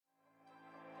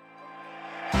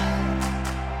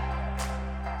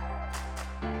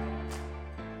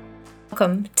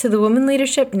Welcome to the Women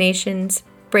Leadership Nation's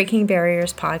Breaking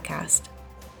Barriers podcast.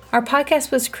 Our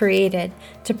podcast was created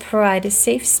to provide a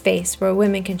safe space where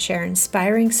women can share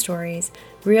inspiring stories,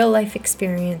 real-life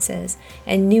experiences,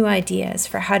 and new ideas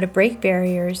for how to break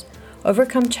barriers,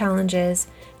 overcome challenges,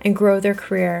 and grow their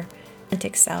career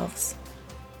authentic selves.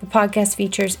 The podcast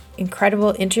features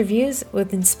incredible interviews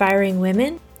with inspiring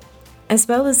women, as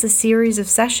well as a series of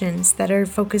sessions that are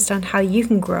focused on how you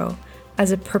can grow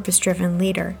as a purpose-driven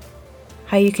leader,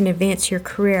 how you can advance your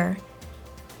career,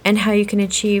 and how you can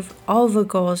achieve all the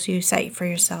goals you set for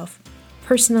yourself,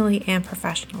 personally and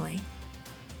professionally.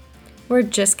 We're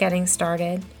just getting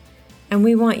started, and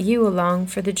we want you along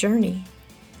for the journey.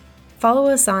 Follow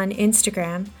us on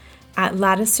Instagram at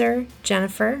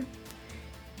LaticerJennifer,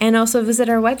 and also visit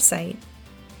our website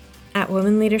at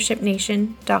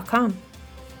womenleadershipnation.com.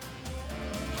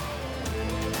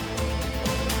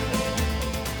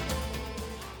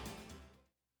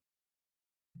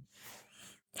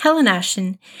 Helen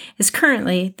Ashton is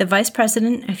currently the Vice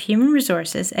President of Human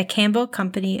Resources at Campbell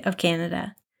Company of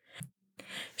Canada.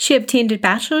 She obtained a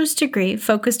bachelor's degree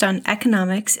focused on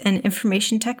economics and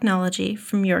information technology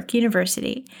from York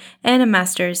University and a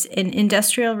master's in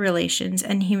industrial relations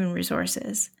and human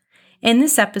resources. In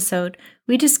this episode,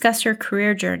 we discuss her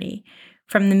career journey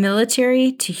from the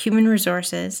military to human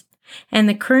resources and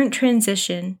the current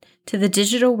transition to the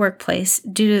digital workplace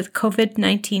due to the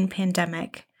COVID-19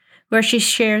 pandemic, where she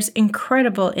shares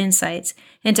incredible insights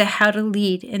into how to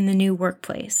lead in the new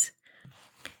workplace.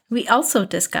 We also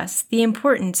discuss the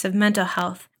importance of mental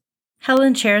health.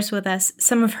 Helen shares with us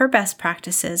some of her best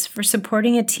practices for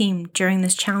supporting a team during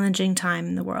this challenging time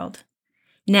in the world.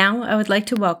 Now, I would like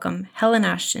to welcome Helen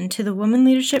Ashton to the Women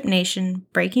Leadership Nation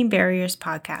Breaking Barriers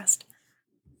podcast.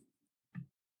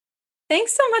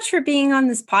 Thanks so much for being on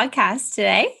this podcast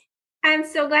today. I'm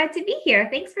so glad to be here.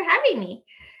 Thanks for having me.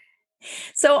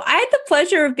 So I had the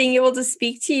pleasure of being able to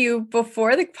speak to you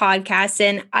before the podcast,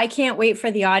 and I can't wait for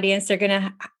the audience. They're going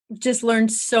to just learn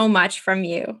so much from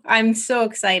you. I'm so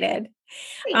excited.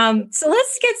 So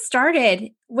let's get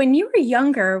started. When you were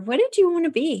younger, what did you want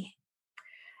to be?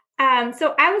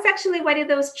 So I was actually one of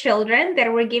those children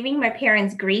that were giving my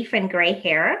parents grief and gray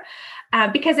hair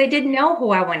because I didn't know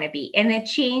who I want to be. And it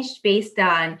changed based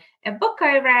on a book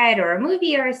I read or a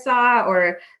movie I saw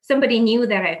or somebody new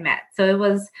that I've met. So it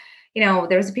was,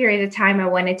 there was a period of time I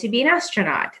wanted to be an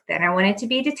astronaut. Then I wanted to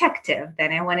be a detective.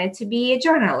 Then I wanted to be a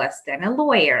journalist and a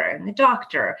lawyer and a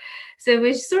doctor. So it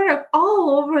was sort of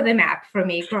all over the map for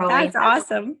me growing up. That's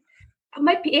awesome.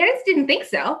 My parents didn't think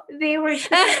so. They were just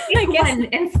pick one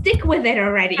and stick with it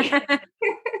already.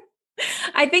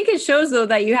 I think it shows, though,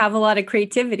 that you have a lot of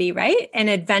creativity, right? And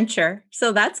adventure.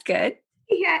 So that's good.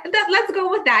 Yeah, let's go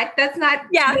with that. That's not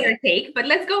their take, but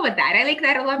let's go with that. I like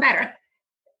that a lot better.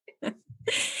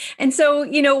 And so,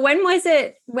 when was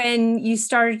it when you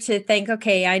started to think,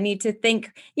 okay, I need to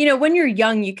think, when you're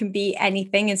young, you can be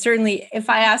anything. And certainly if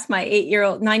I ask my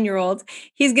 9-year-old,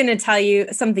 he's going to tell you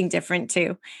something different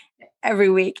too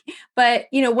every week. But,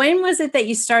 when was it that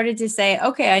you started to say,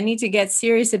 okay, I need to get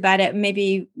serious about it?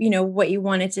 Maybe, what you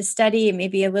wanted to study,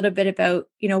 maybe a little bit about,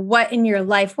 what in your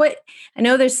life, I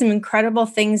know there's some incredible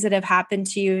things that have happened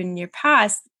to you in your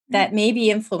past that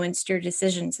maybe influenced your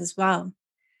decisions as well.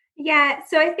 Yeah.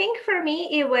 So I think for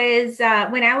me, it was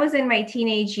when I was in my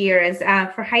teenage years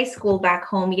for high school back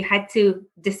home, you had to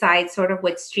decide sort of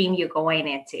what stream you're going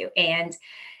into. And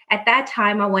at that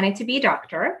time, I wanted to be a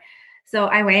doctor. So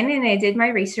I went and I did my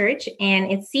research,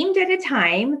 and it seemed at a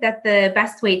time that the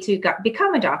best way to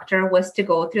become a doctor was to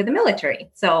go through the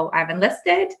military. So I've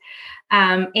enlisted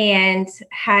and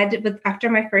after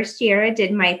my first year, I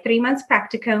did my 3 months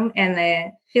practicum in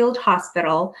the field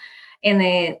hospital in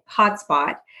the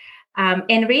hotspot.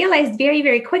 And realized very,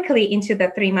 very quickly into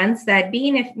the 3 months that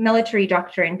being a military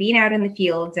doctor and being out in the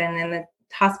fields and in the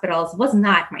hospitals was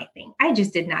not my thing. I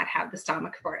just did not have the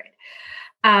stomach for it.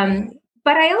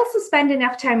 But I also spent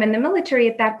enough time in the military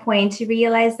at that point to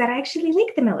realize that I actually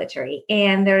like the military,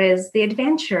 and there is the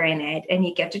adventure in it, and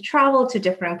you get to travel to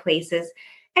different places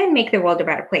and make the world a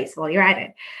better place while you're at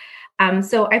it.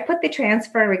 So I put the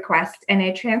transfer request, and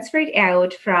I transferred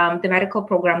out from the medical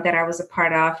program that I was a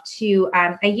part of to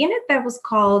a unit that was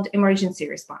called emergency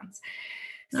response.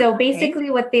 So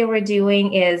basically what they were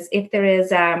doing is if there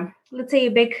is, let's say,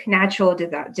 a big natural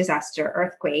disaster,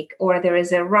 earthquake, or there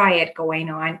is a riot going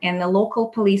on and the local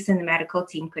police and the medical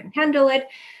team couldn't handle it,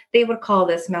 they would call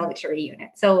this military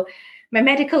unit. So my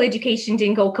medical education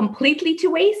didn't go completely to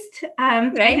waste.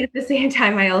 Right. At the same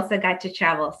time, I also got to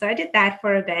travel. So I did that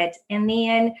for a bit. And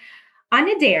then on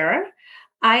a dare,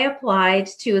 I applied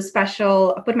to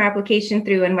put my application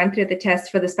through and went through the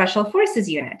test for the Special Forces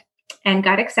unit. and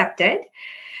got accepted.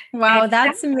 Wow,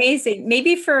 that's amazing.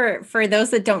 Maybe for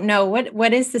those that don't know,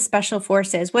 what is the Special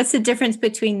Forces? What's the difference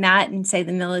between that and say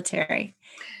the military?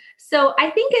 So I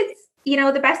think it's,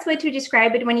 the best way to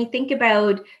describe it when you think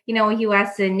about,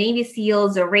 US and Navy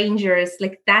SEALs or Rangers,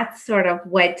 like that's sort of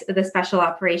what the Special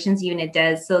Operations Unit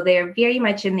does. So they're very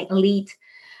much in the elite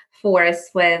force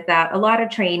with a lot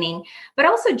of training, but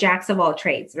also jacks of all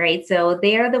trades, right? So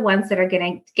they are the ones that are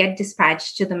going to get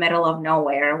dispatched to the middle of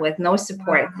nowhere with no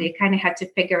support. Wow. So you kind of have to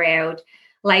figure out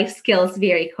life skills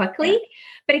very quickly.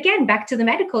 But again, back to the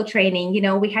medical training,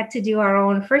 we had to do our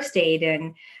own first aid.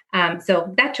 And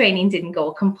so that training didn't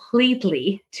go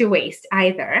completely to waste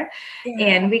either. Yeah.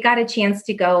 And we got a chance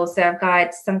to go. So I've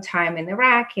got some time in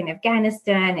Iraq, in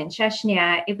Afghanistan, in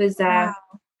Chechnya. It was, wow.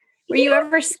 Were you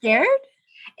ever scared?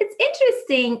 It's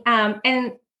interesting.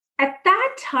 And at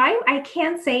that time, I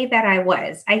can't say that I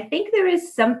was. I think there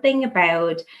is something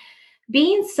about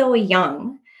being so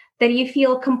young that you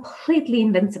feel completely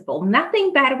invincible.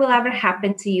 Nothing bad will ever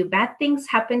happen to you. Bad things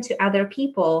happen to other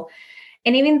people.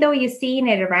 And even though you're seeing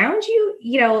it around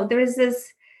you, there is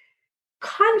this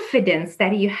confidence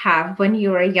that you have when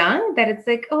you are young that it's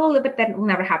like, oh, but that will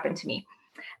never happen to me.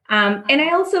 And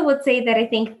I also would say that I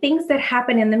think things that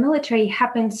happen in the military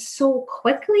happen so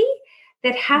quickly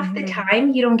that half the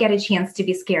time you don't get a chance to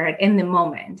be scared in the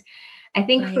moment. I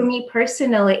think for me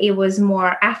personally, it was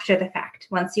more after the fact.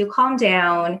 Once you calm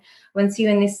down, once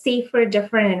you're in a safer,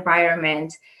 different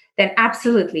environment, then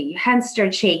absolutely your hands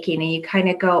start shaking and you kind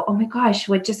of go, oh my gosh,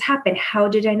 what just happened? How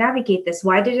did I navigate this?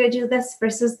 Why did I do this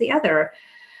versus the other?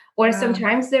 Or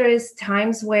sometimes there is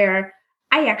times where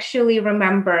I actually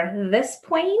remember this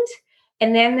point,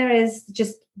 and then there is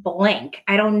just blank.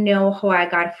 I don't know how I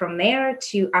got from there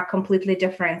to a completely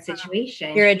different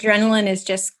situation. Your adrenaline is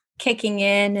just kicking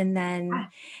in, and then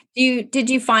did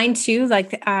you find too,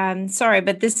 like, sorry,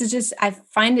 but this is just, I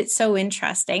find it so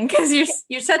interesting because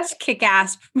you're such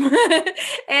kick-ass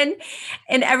and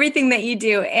everything that you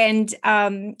do. And,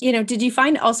 did you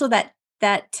find also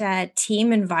that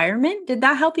team environment, did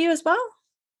that help you as well?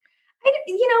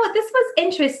 This was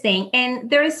interesting. And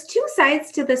there's two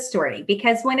sides to the story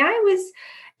because when I was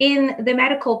in the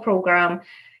medical program,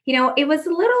 it was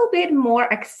a little bit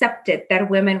more accepted that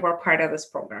women were part of this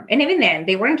program. And even then,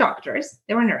 they weren't doctors,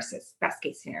 they were nurses, best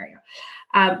case scenario.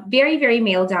 Very, very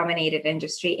male dominated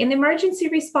industry. And emergency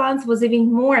response was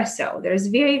even more so. There's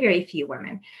very, very few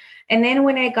women. And then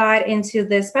when I got into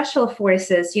the special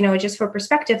forces, just for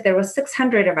perspective, there was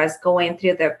 600 of us going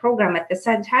through the program at the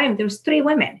same time. There was 3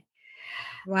 women.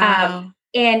 Wow.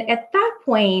 And at that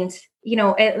point,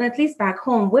 at least back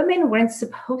home, women weren't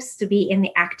supposed to be in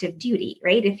the active duty,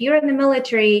 right? If you're in the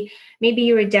military, maybe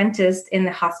you're a dentist in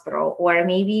the hospital, or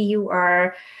maybe you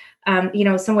are,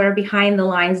 somewhere behind the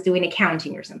lines doing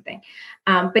accounting or something.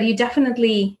 But you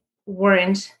definitely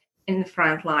weren't in the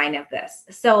front line of this.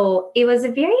 So it was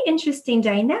a very interesting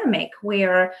dynamic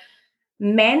where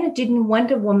men didn't want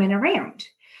a woman around.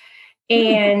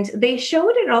 And they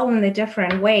showed it all in the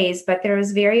different ways, but there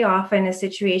was very often a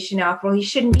situation of, well, you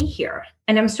shouldn't be here.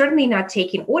 And I'm certainly not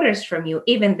taking orders from you,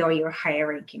 even though you're a higher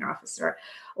ranking officer.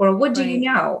 Or what do you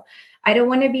know? I don't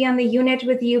want to be on the unit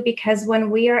with you because when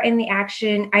we are in the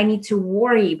action, I need to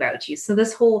worry about you. So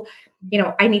this whole,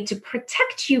 I need to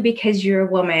protect you because you're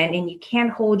a woman and you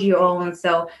can't hold your own.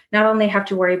 So not only have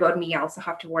to worry about me, I also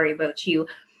have to worry about you.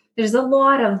 There's a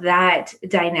lot of that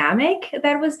dynamic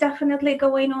that was definitely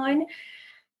going on.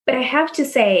 But I have to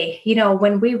say,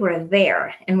 when we were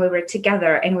there and we were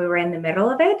together and we were in the middle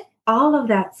of it, all of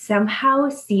that somehow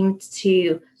seemed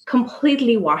to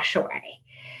completely wash away.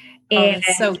 And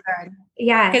that's so good.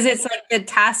 Yeah. Because it's like the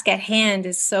task at hand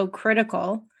is so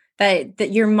critical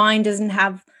that your mind doesn't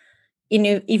have,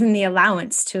 even the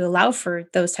allowance to allow for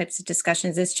those types of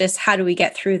discussions. It's just, how do we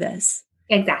get through this?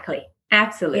 Exactly.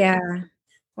 Absolutely. Yeah.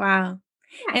 Wow.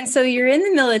 Yeah. And so you're in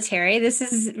the military. This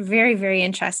is very, very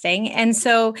interesting. And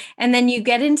then you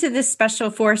get into the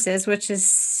special forces, which is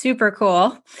super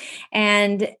cool.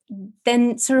 And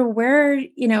then sort of where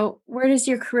does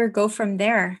your career go from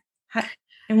there?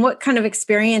 And what kind of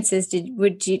experiences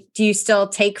do you still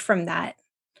take from that?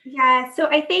 Yeah. So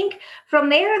I think from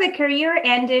there, the career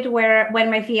ended when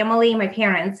my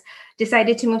parents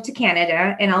decided to move to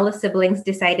Canada and all the siblings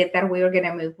decided that we were going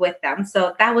to move with them.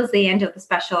 So that was the end of the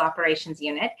Special Operations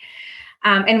Unit.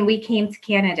 And we came to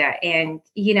Canada and,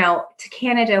 to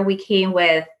Canada, we came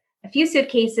with a few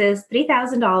suitcases,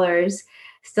 $3,000.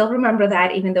 Still remember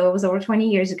that, even though it was over 20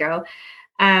 years ago.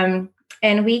 And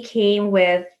we came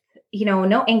with,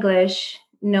 no English,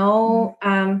 no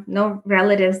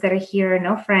relatives that are here,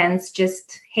 no friends,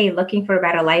 just, hey, looking for a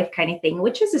better life kind of thing,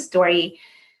 which is a story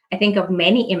I think of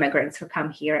many immigrants who come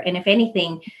here. And if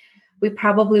anything, we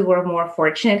probably were more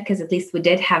fortunate because at least we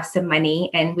did have some money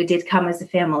and we did come as a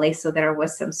family. So there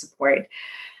was some support.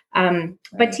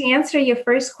 But to answer your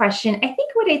first question, I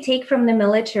think what I take from the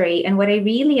military and what I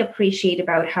really appreciate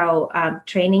about how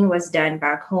training was done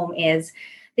back home is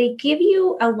they give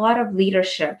you a lot of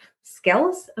leadership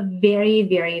skills very,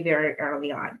 very, very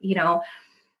early on.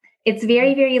 It's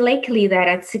very, very likely that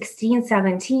at 16,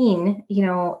 17,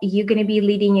 you're going to be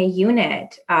leading a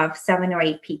unit of 7 or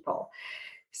 8 people.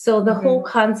 So the whole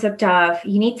concept of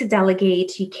you need to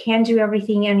delegate, you can't do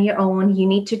everything on your own. You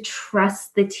need to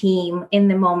trust the team in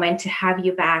the moment to have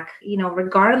you back,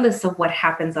 regardless of what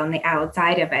happens on the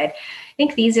outside of it. I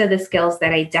think these are the skills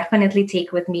that I definitely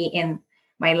take with me in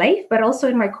my life, but also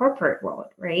in my corporate world,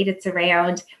 right? It's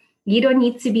around, you don't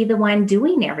need to be the one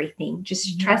doing everything.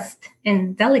 Just trust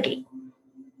and delegate.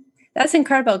 That's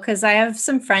incredible because I have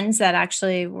some friends that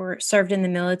actually were served in the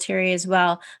military as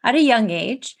well at a young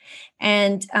age.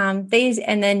 And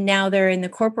then now they're in the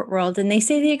corporate world and they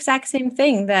say the exact same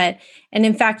thing and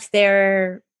in fact,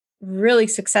 they're really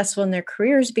successful in their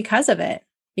careers because of it,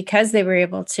 because they were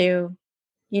able to,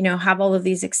 have all of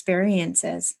these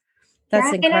experiences.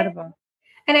 That's incredible.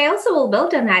 And I also will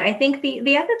build on that. I think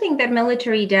the other thing that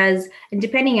military does, and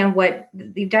depending on what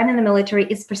you've done in the military,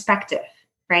 is perspective,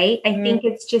 right? I think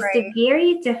it's just a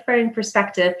very different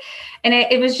perspective. And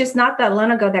it was just not that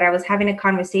long ago that I was having a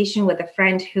conversation with a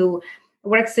friend who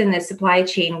works in the supply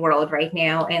chain world right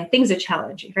now, and things are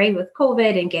challenging, right? With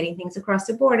COVID and getting things across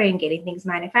the border and getting things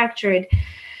manufactured.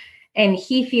 And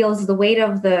he feels the weight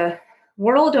of the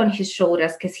world on his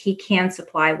shoulders because he can't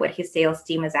supply what his sales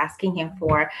team is asking him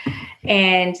for.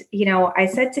 And, I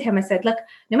said to him, look,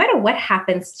 no matter what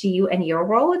happens to you and your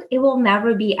world, it will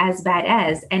never be as bad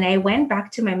as. And I went back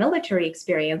to my military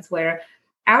experience where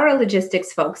our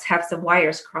logistics folks have some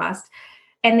wires crossed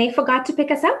and they forgot to pick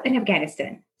us up in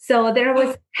Afghanistan. So there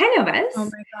was 10 of us. Oh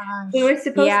my gosh. We were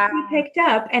supposed to be picked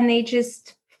up and they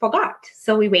just forgot.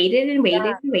 So we waited and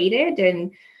waited and waited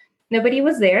and nobody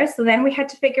was there. So then we had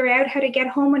to figure out how to get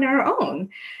home on our own.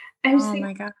 I was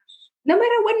my gosh. No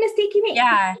matter what mistake you make.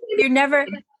 Yeah, you're never,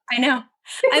 I know.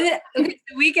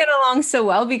 We get along so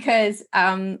well because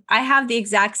I have the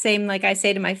exact same, like I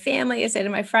say to my family, I say to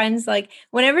my friends, like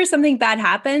whenever something bad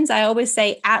happens, I always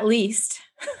say at least,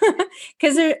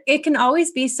 because it can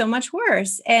always be so much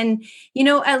worse. And,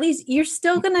 at least you're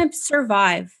still going to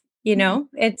survive.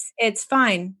 It's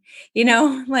fine.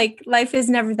 Like life is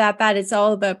never that bad. It's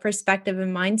all about perspective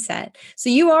and mindset. So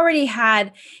you already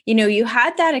had, you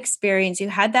had that experience, you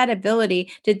had that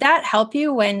ability. Did that help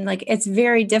you when it's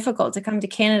very difficult to come to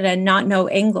Canada and not know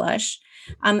English,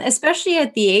 especially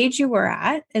at the age you were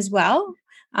at as well?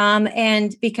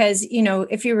 And because,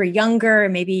 if you were younger,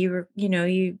 maybe you were,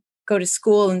 you go to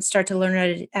school and start to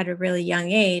learn at a really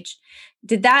young age.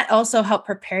 Did that also help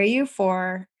prepare you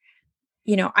for,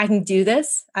 I can do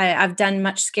this? I've done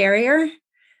much scarier.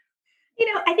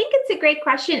 I think it's a great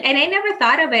question. And I never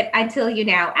thought of it until you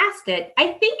now asked it. I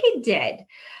think it did.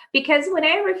 Because when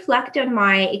I reflect on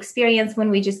my experience when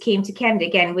we just came to Canada,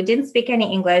 again, we didn't speak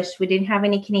any English. We didn't have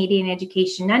any Canadian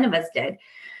education. None of us did.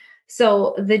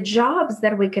 So the jobs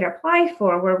that we could apply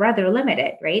for were rather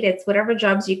limited, right? It's whatever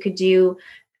jobs you could do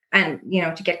and,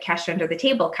 to get cash under the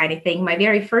table kind of thing. My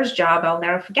very first job, I'll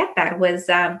never forget that, was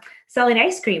selling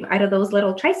ice cream out of those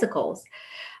little tricycles.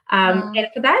 And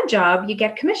for that job, you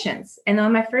get commissions. And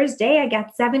on my first day, I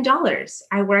got $7.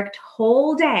 I worked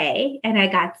whole day and I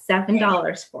got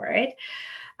 $7 for it.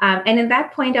 And at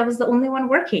that point, I was the only one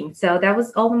working. So that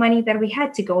was all the money that we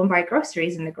had to go and buy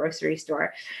groceries in the grocery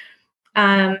store.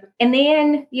 And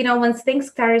then, once things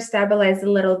started to stabilize a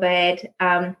little bit,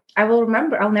 I'll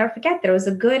never forget, there was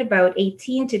a good about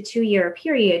 18 to 2-year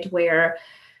period where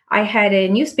I had a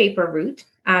newspaper route,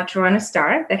 Toronto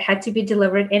Star, that had to be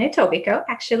delivered in Etobicoke,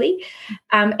 actually.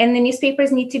 And the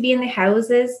newspapers need to be in the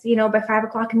houses, by 5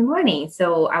 o'clock in the morning.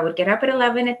 So I would get up at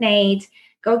 11 at night,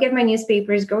 go get my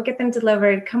newspapers, go get them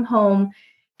delivered, come home,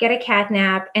 get a cat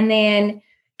nap. And then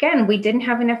again, we didn't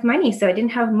have enough money. So I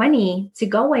didn't have money to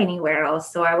go anywhere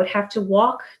else. So I would have to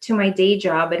walk to my day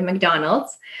job at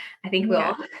McDonald's. I think we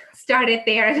all started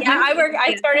there. Yeah,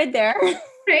 I started there.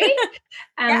 Right?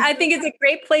 I think it's a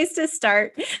great place to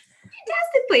start.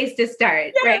 Fantastic place to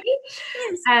start, right?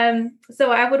 Yes.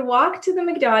 So I would walk to the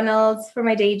McDonald's for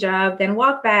my day job, then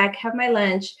walk back, have my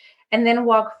lunch, and then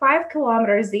walk 5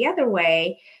 kilometers the other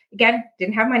way. Again,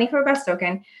 didn't have money for a bus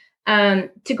token.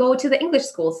 To go to the English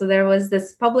school. So there was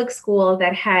this public school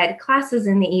that had classes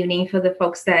in the evening for the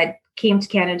folks that came to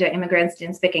Canada, immigrants,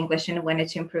 didn't speak English and wanted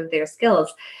to improve their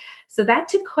skills. So that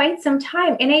took quite some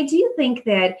time. And I do think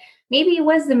that maybe it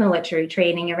was the military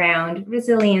training around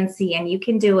resiliency and you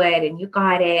can do it and you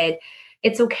got it.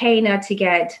 It's okay not to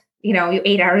get,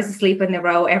 8 hours of sleep in a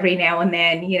row every now and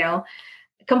then,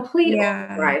 complete Yeah.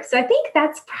 overdrive. So I think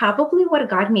that's probably what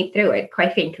got me through it,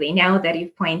 quite frankly, now that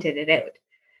you've pointed it out.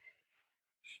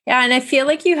 Yeah. And I feel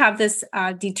like you have this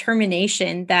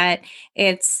determination that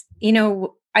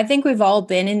I think we've all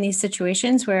been in these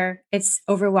situations where it's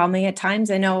overwhelming at times.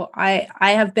 I know I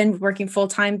have been working full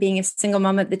time, being a single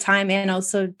mom at the time, and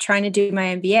also trying to do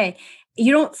my MBA.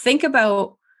 You don't think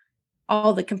about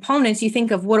all the components. You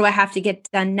think of what do I have to get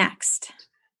done next,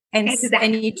 and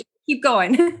Exactly. you just keep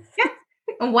going.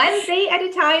 Yeah. One day at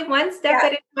a time, one step Yeah,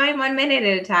 at a time, 1 minute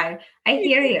at a time. I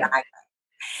hear you.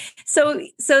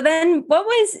 exactly. So then what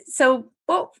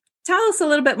tell us a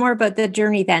little bit more about the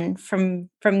journey then from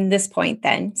this point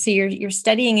then. So you're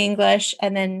studying English,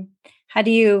 and then how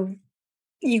do you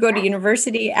go to Yeah,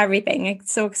 university, everything.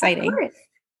 It's so of exciting. course.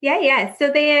 Yeah, yeah.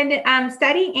 So then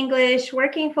studying English,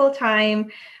 working full time,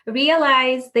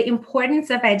 realized the importance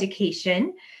of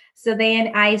education. So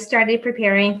then I started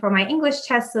preparing for my English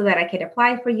test so that I could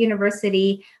apply for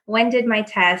university. When did my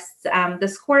tests? The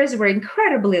scores were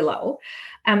incredibly low.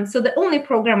 So the only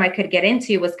program I could get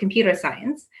into was computer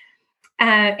science.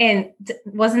 And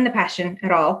wasn't the passion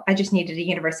at all. I just needed a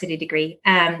university degree.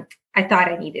 I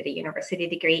thought I needed a university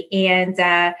degree. And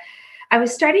I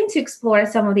was starting to explore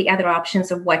some of the other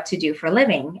options of what to do for a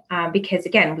living because,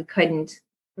 again, we couldn't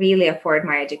really afford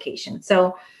my education.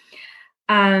 So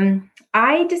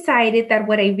I decided that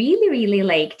what I really, really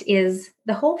liked is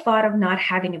the whole thought of not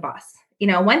having a boss.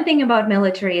 One thing about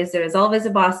military is there is always a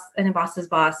boss and a boss's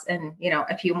boss and,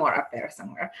 a few more up there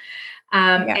somewhere.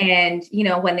 Yeah. And,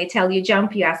 when they tell you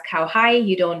jump, you ask how high,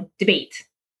 you don't debate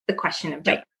the question of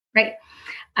jump, right?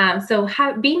 So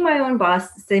being my own boss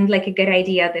seemed like a good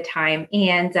idea at the time.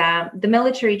 And the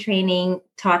military training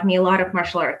taught me a lot of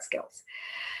martial arts skills.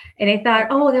 And I thought,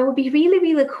 oh, that would be really,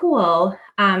 really cool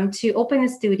to open a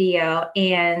studio.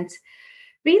 And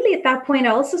really at that point, I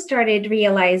also started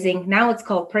realizing now it's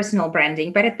called personal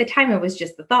branding. But at the time, it was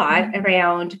just the thought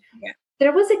around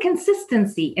there was a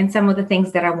consistency in some of the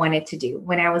things that I wanted to do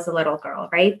when I was a little girl,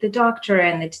 right? The doctor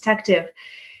and the detective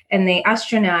and the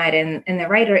astronaut and the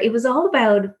writer, it was all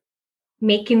about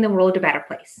making the world a better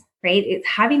place, right? It's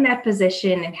having that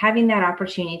position and having that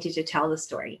opportunity to tell the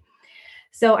story.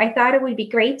 So I thought it would be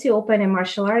great to open a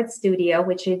martial arts studio,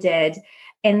 which I did.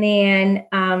 And then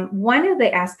one of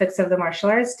the aspects of the martial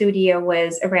arts studio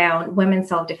was around women's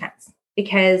self-defense,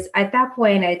 because at that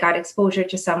point I got exposure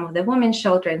to some of the women's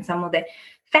children, some of the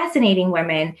fascinating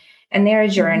women and their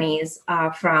journeys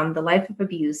from the life of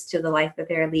abuse to the life that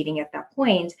they're leading at that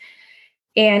point.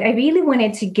 And I really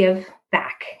wanted to give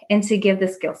back and to give the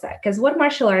skill set, because what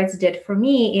martial arts did for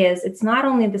me is it's not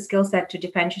only the skill set to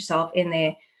defend yourself in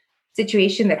the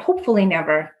situation that hopefully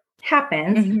never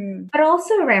happens, but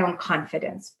also around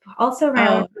confidence, also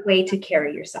around the way to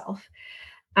carry yourself.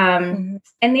 And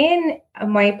then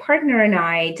my partner and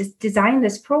I just designed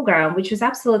this program, which was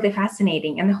absolutely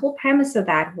fascinating. And the whole premise of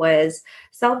that was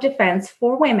self-defense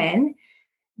for women,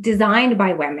 designed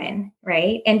by women,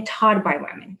 right? And taught by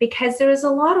women, because there is a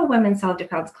lot of women's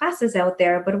self-defense classes out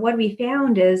there. But what we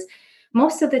found is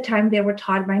most of the time they were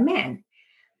taught by men.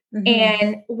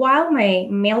 And while my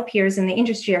male peers in the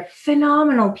industry are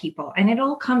phenomenal people, and it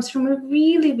all comes from a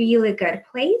really, really good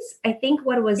place, I think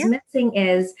what was missing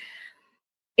is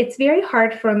it's very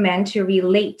hard for men to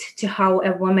relate to how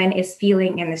a woman is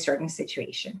feeling in a certain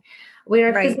situation.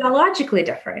 We're physiologically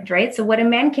different, right? So what a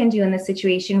man can do in this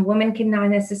situation, women cannot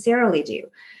necessarily do.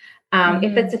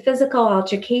 If it's a physical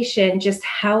altercation, just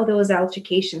how those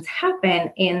altercations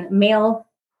happen in male,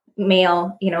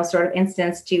 sort of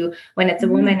instance to when it's a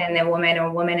woman and a woman or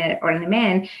a woman or a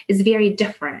man is very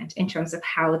different in terms of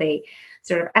how they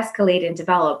sort of escalate and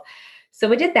develop. So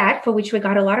we did that, for which we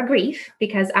got a lot of grief,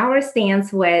 because our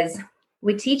stance was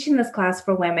we teach in this class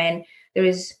for women. There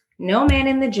is no man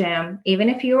in the gym. Even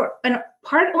if you're a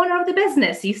part owner of the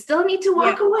business, you still need to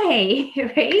walk away,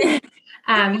 right?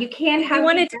 You can't have. You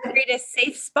wanted to create a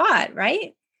safe spot,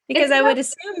 right? Because I would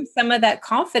assume some of that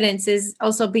confidence is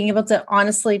also being able to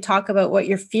honestly talk about what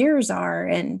your fears are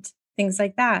and things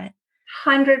like that.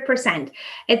 100%.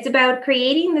 It's about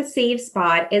creating the safe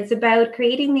spot. It's about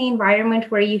creating the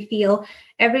environment where you feel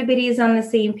everybody is on the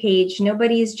same page.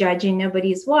 Nobody's judging,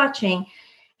 nobody's watching.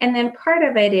 And then part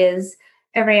of it is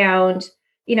around,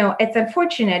 it's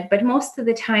unfortunate, but most of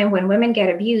the time when women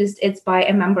get abused, it's by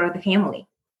a member of the family,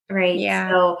 right? Yeah.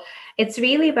 So it's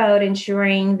really about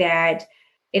ensuring that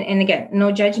and again,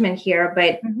 no judgment here,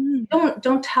 but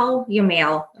don't tell your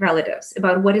male relatives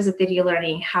about what is it that you're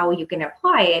learning, how you can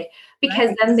apply it,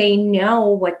 because then they know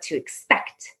what to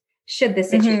expect should the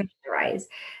situation arise.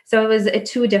 So it was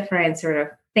two different sort of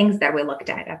things that we looked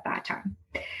at that time.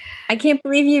 I can't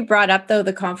believe you brought up though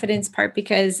the confidence part,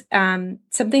 because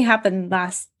something happened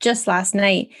just last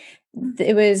night.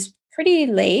 It was pretty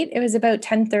late. It was about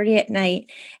 10:30 at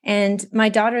night. And my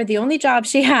daughter, the only job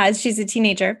she has, she's a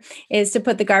teenager, is to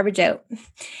put the garbage out.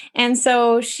 And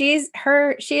so she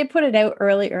had put it out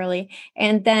early.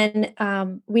 And then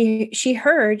she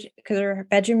heard, because her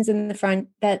bedroom's in the front,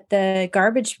 that the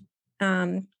garbage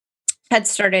had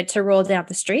started to roll down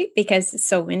the street because it's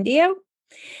so windy out.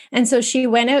 And so she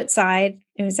went outside.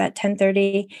 It was at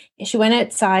 10:30. She went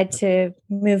outside to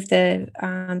move the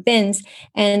bins.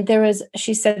 And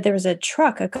she said there was a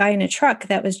guy in a truck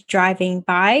that was driving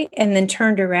by and then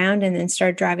turned around and then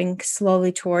started driving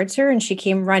slowly towards her. And she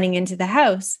came running into the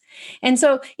house. And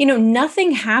so,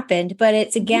 nothing happened, but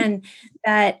it's again,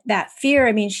 that fear.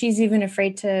 I mean, she's even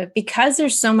afraid because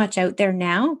there's so much out there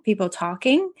now, people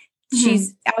talking.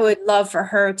 I would love for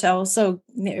her to also,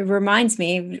 it reminds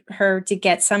me, her to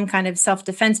get some kind of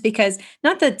self-defense, because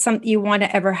not that you want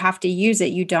to ever have to use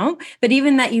it, you don't, but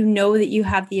even that that you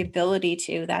have the ability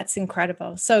to, that's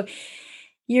incredible. So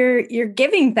you're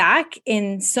giving back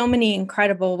in so many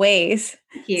incredible ways.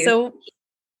 Thank you. So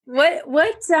what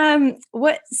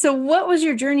was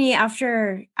your journey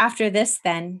after this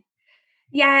then?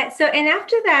 Yeah. So, and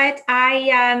after that,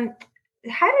 I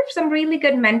had some really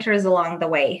good mentors along the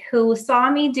way who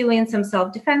saw me doing some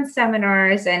self-defense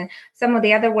seminars and some of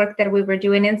the other work that we were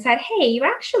doing and said, hey, you're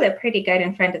actually pretty good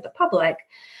in front of the public.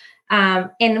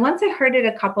 And once I heard it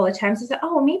a couple of times, I said,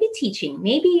 oh, maybe teaching,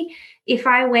 maybe if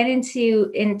I went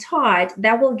into and taught,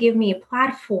 that will give me a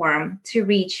platform to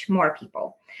reach more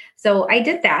people. So I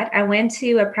did that. I went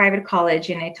to a private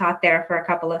college and I taught there for a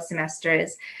couple of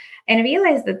semesters and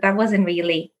realized that wasn't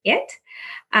really it.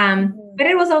 But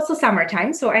it was also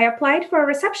summertime. So I applied for a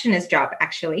receptionist job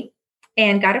actually,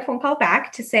 and got a phone call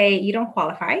back to say, you don't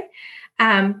qualify.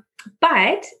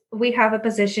 But we have a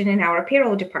position in our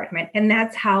payroll department. And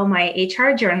that's how my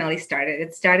HR journey started.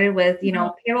 It started with,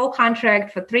 payroll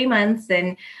contract for 3 months,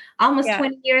 and almost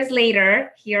 20 years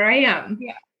later, here I am.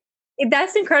 Yeah.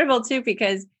 That's incredible too,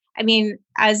 because I mean,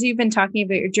 as you've been talking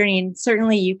about your journey, and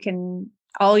certainly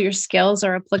all your skills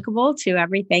are applicable to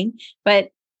everything, but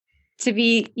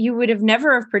you would have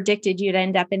never have predicted you'd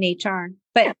end up in HR,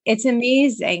 but it's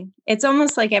amazing. It's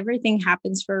almost like everything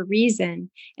happens for a reason.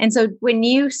 And so when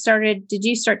did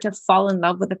you start to fall in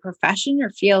love with the profession or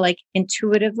feel like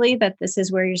intuitively that this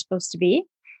is where you're supposed to be?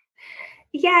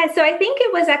 Yeah. So I think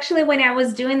it was actually when I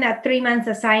was doing that 3 months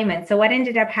assignment. So what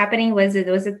ended up happening was it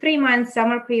was a 3-month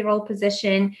summer payroll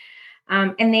position.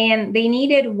 And then they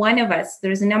needed one of us.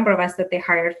 There's a number of us that they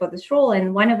hired for this role.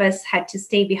 And one of us had to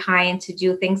stay behind to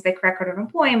do things like record of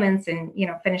employments and,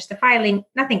 finish the filing,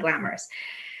 nothing glamorous.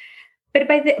 But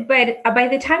by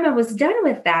the time I was done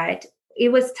with that,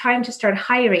 it was time to start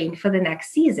hiring for the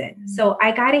next season. So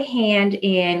I got a hand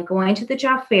in going to the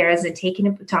job fairs and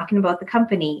talking about the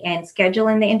company and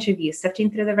scheduling the interviews,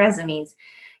 sifting through the resumes,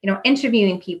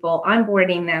 interviewing people,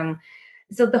 onboarding them.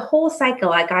 So the whole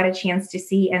cycle I got a chance to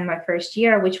see in my first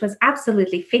year, which was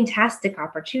absolutely fantastic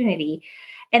opportunity.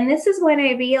 And this is when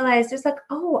I realized it's like,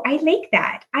 oh, I like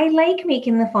that. I like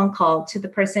making the phone call to the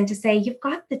person to say, you've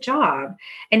got the job,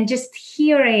 and just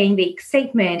hearing the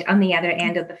excitement on the other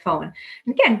end of the phone.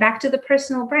 And again, back to the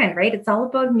personal brand, right? It's all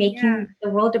about making the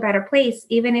world a better place,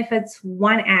 even if it's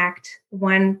one act,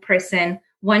 one person,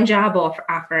 one job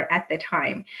offer at the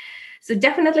time. So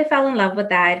definitely fell in love with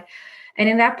that. And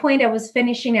at that point, I was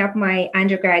finishing up my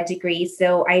undergrad degree.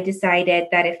 So I decided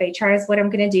that if HR is what I'm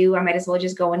going to do, I might as well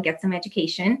just go and get some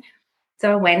education.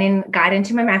 So I went and got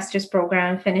into my master's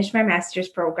program, finished my master's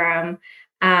program.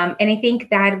 And I think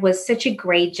that was such a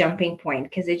great jumping point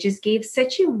because it just gave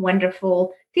such a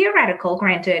wonderful theoretical,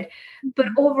 granted, but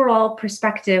overall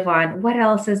perspective on what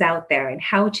else is out there and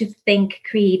how to think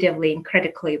creatively and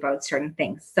critically about certain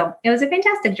things. So it was a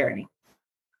fantastic journey.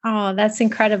 Oh, that's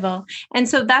incredible. And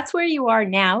so that's where you are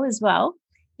now as well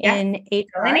in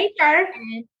HR. In HR.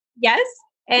 Yes.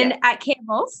 And at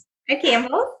Campbell's. At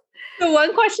Campbell's. So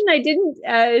one question I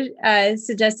didn't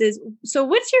suggest is, so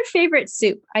what's your favorite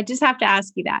soup? I just have to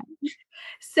ask you that.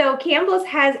 So Campbell's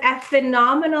has a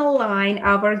phenomenal line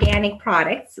of organic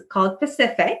products called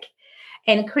Pacific,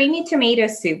 and creamy tomato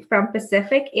soup from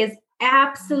Pacific is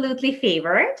absolutely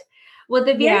favorite, with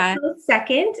a very close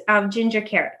second of ginger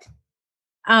carrot.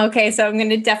 Okay, so I'm going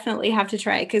to definitely have to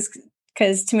try it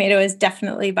because tomato is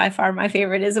definitely by far my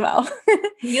favorite as well.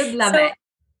 You'd love it.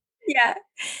 Yeah.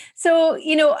 So,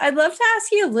 I'd love to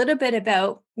ask you a little bit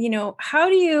about, how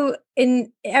do you,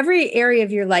 in every area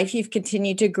of your life, you've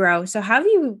continued to grow. So, how do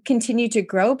you continue to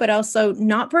grow, but also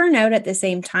not burn out at the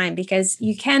same time? Because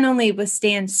you can only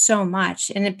withstand so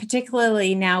much. And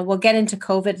particularly now, we'll get into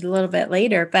COVID a little bit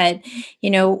later, but,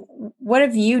 what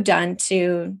have you done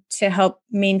to help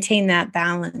maintain that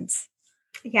balance?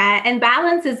 Yeah, and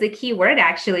balance is the key word,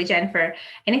 actually, Jennifer.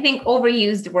 And I think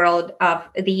overused word of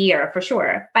the year for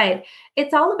sure. But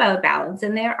it's all about balance.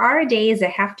 And there are days I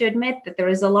have to admit that there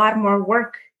is a lot more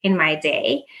work in my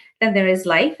day than there is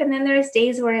life. And then there's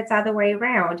days where it's other way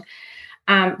around.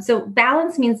 So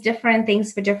balance means different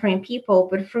things for different people.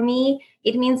 But for me,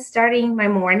 it means starting my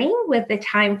morning with the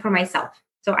time for myself.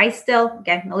 So I still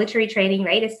get military training,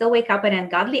 right? I still wake up at an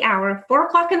ungodly hour, 4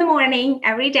 o'clock in the morning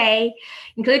every day,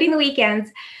 including the weekends.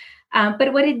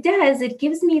 But what it does, it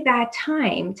gives me that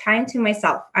time to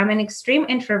myself. I'm an extreme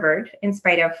introvert in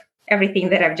spite of everything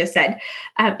that I've just said,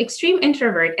 extreme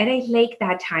introvert, and I like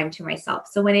that time to myself.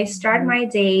 So when I start my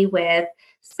day with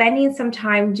spending some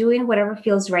time doing whatever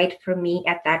feels right for me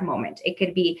at that moment, it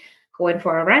could be going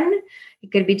for a run,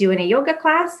 it could be doing a yoga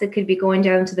class, it could be going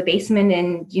down to the basement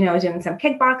and, doing some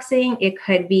kickboxing, it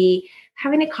could be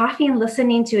having a coffee and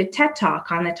listening to a TED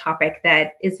talk on the topic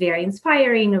that is very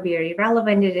inspiring or very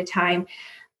relevant at a time.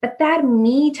 But that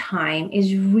me time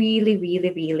is really,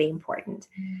 really, really important.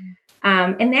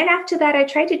 And then after that, I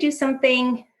try to do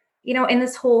something, in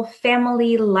this whole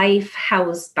family life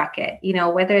house bucket,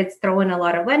 whether it's throwing a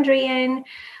lot of laundry in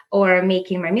or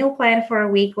making my meal plan for a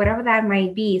week, whatever that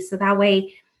might be. So that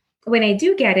way, when I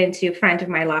do get into front of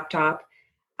my laptop,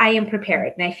 I am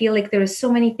prepared. And I feel like there are so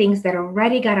many things that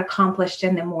already got accomplished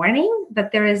in the morning,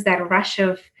 but there is that rush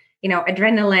of,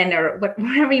 adrenaline or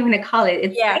whatever you want to call it.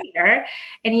 It's there.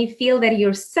 And you feel that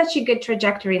you're such a good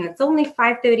trajectory and it's only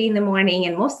 5:30 in the morning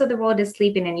and most of the world is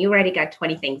sleeping and you already got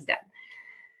 20 things done.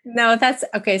 No, that's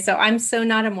okay. So I'm so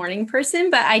not a morning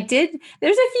person, but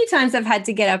there's a few times I've had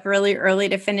to get up really early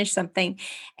to finish something.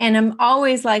 And I'm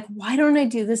always like, why don't I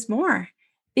do this more?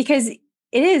 Because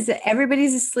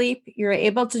everybody's asleep. You're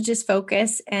able to just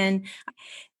focus and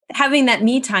having that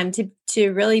me time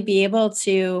to really be able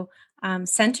to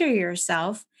center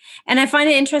yourself. And I find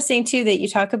it interesting too that you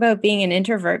talk about being an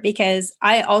introvert because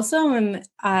I also am.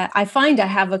 I find I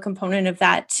have a component of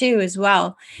that too as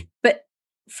well, but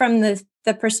from the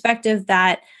perspective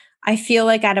that I feel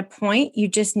like at a point you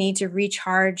just need to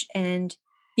recharge and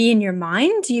be in your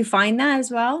mind. Do you find that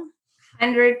as well?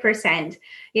 100%.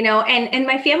 And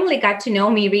my family got to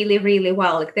know me really, really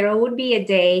well. Like there would be a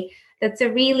day that's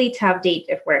a really tough date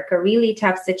at work, a really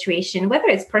tough situation, whether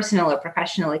it's personal or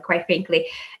professionally, quite frankly.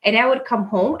 And I would come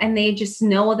home and they just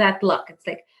know that, look, it's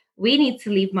like, we need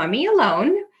to leave mommy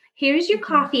alone. Here's your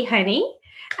coffee, honey.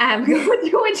 Go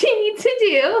do what you need to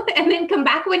do and then come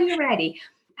back when you're ready.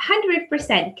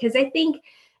 100%. Because I think,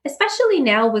 especially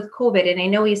now with COVID, and I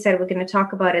know you said we're going to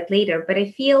talk about it later, but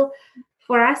I feel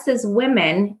for us as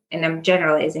women, and I'm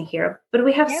generalizing here, but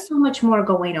we have so much more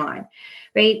going on,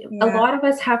 right? A lot of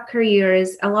us have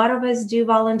careers. A lot of us do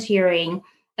volunteering.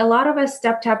 A lot of us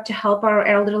stepped up to help our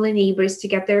elderly neighbors to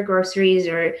get their groceries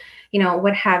or,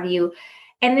 what have you.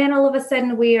 And then all of a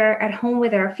sudden we are at home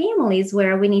with our families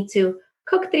where we need to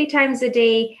cook 3 times a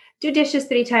day, do dishes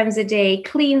 3 times a day,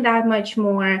 clean that much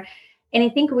more. And I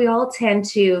think we all tend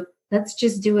to, let's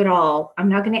just do it all. I'm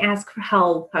not going to ask for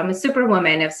help. I'm a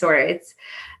superwoman of sorts.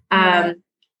 And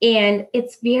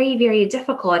it's very, very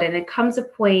difficult. And it comes a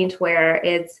point where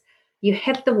you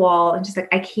hit the wall and just like,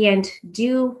 I can't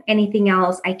do anything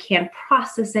else. I can't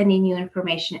process any new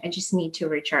information. I just need to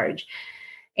recharge.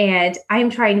 And I'm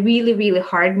trying really, really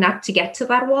hard not to get to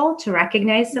that wall, to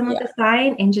recognize some of the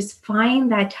sign and just find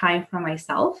that time for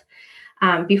myself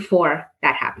before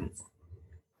that happens.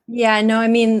 Yeah, no, I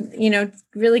mean,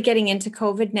 really getting into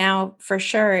COVID now for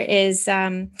sure is,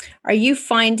 are you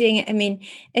finding, I mean,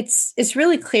 it's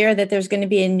really clear that there's going to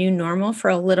be a new normal for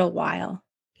a little while,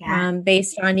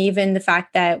 based on even the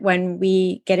fact that when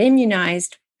we get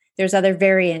immunized, there's other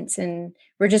variants and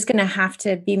we're just going to have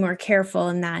to be more careful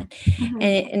in that. Mm-hmm.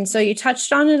 And so you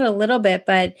touched on it a little bit,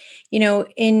 but,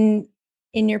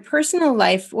 in your personal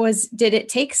life, did it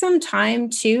take some time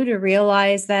too to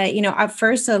realize that, at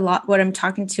first what I'm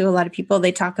talking to a lot of people,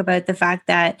 they talk about the fact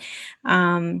that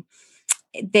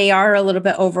they are a little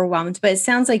bit overwhelmed, but it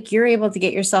sounds like you're able to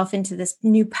get yourself into this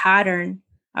new pattern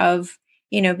of,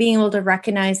 being able to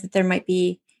recognize that there might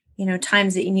be,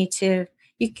 times that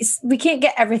we can't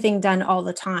get everything done all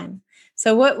the time.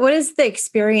 So what has the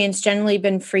experience generally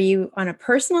been for you on a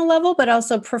personal level, but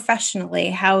also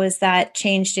professionally? How has that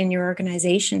changed in your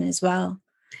organization as well?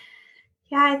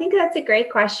 Yeah, I think that's a great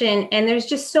question. And there's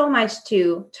just so much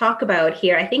to talk about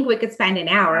here. I think we could spend an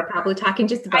hour probably talking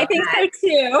just I about think that.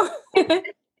 so too.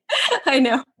 I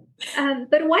know.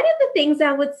 But one of the things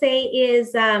I would say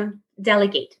is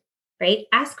delegate, right?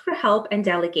 Ask for help and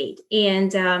delegate.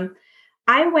 And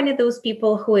I'm one of those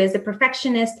people who is a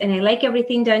perfectionist and I like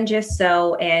everything done just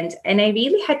so. And I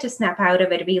really had to snap out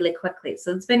of it really quickly.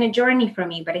 So it's been a journey for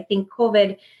me, but I think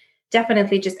COVID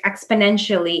definitely just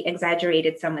exponentially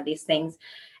exaggerated some of these things.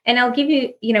 And I'll give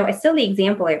you, a silly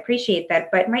example. I appreciate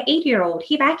that. But my 8-year-old,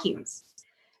 he vacuums,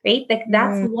 right? Like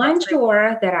that's one That's right.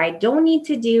 chore that I don't need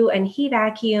to do. And he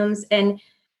vacuums. And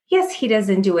yes, he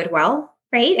doesn't do it well,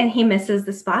 right? And he misses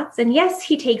the spots. And yes,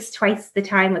 he takes twice the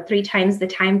time or 3 times the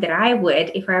time that I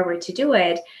would if I were to do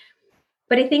it.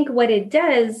 But I think what it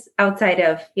does outside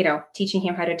of, teaching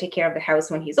him how to take care of the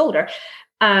house when he's older,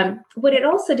 what it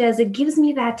also does, it gives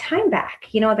me that time back.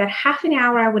 That half an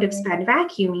hour I would have spent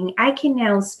vacuuming, I can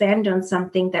now spend on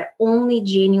something that only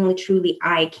genuinely, truly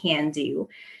I can do.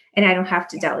 And I don't have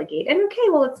to delegate. And okay,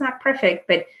 well, it's not perfect,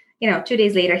 but 2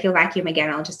 days later, he'll vacuum again.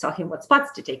 I'll just tell him what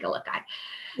spots to take a look at.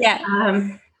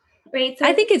 Yeah. Right. So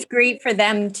I think it's great for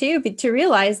them too, but to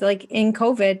realize like in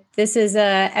COVID, this is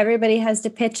everybody has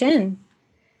to pitch in.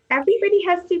 everybody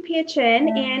has to pitch in.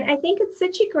 And I think it's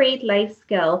such a great life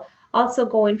skill also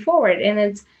going forward. And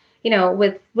it's,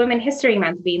 with Women History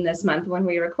Month being this month when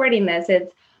we're recording this,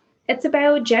 it's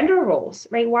about gender roles,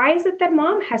 right? Why is it that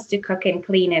mom has to cook and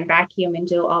clean and vacuum and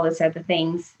do all these other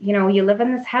things? You live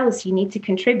in this house, you need to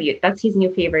contribute. That's his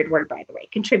new favorite word, by the way,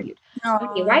 contribute.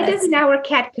 Okay, why doesn't our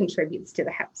cat contributes to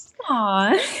the house?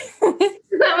 Aw.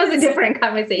 That was a different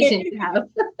conversation to have.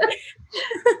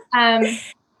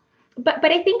 But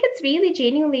I think it's really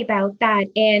genuinely about that.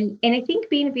 And I think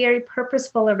being very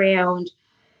purposeful around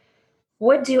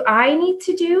what do I need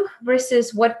to do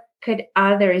versus what could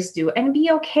others do, and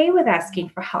be okay with asking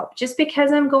for help. Just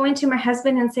because I'm going to my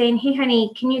husband and saying, hey,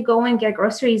 honey, can you go and get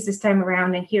groceries this time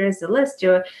around? And here is the list.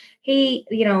 Or, hey,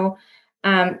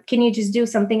 can you just do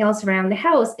something else around the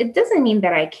house? It doesn't mean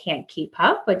that I can't keep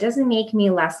up. It doesn't make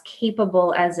me less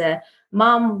capable as a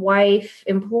mom, wife,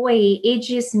 employee. It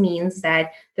just means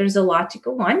that there's a lot to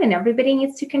go on and everybody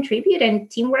needs to contribute, and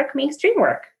teamwork makes dream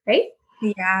work, right?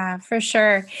 Yeah, for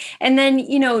sure. And then,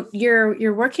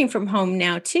 you're working from home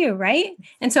now too, right?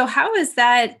 And so how is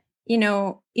that,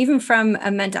 even from a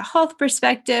mental health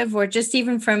perspective or just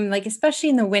even from like especially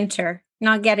in the winter,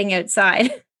 not getting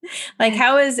outside. Like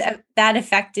how has that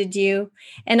affected you?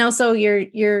 And also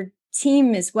your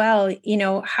team as well,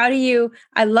 how do you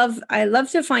I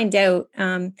love to find out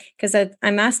because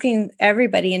I'm asking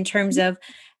everybody in terms of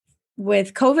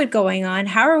with COVID going on,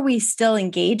 how are we still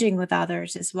engaging with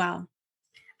others as well?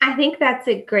 I think that's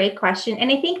a great question.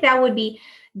 And I think that would be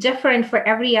different for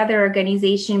every other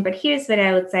organization. But here's what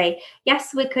I would say.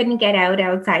 Yes, we couldn't get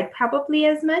outside probably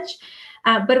as much,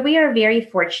 but we are very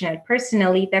fortunate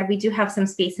personally that we do have some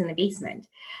space in the basement.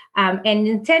 And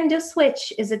Nintendo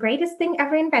Switch is the greatest thing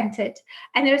ever invented.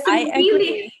 And there's some I really,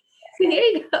 agree. there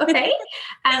you go, right?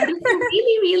 There's some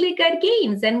really, really good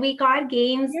games. And we got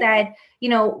games that,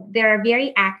 they're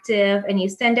very active, and you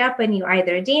stand up and you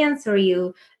either dance or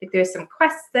like there's some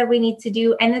quests that we need to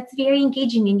do. And it's very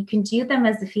engaging and you can do them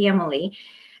as a family,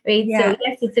 right? Yeah. So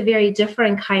yes, it's a very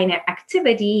different kind of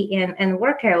activity and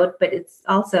workout, but it's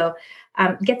also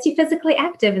gets you physically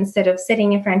active instead of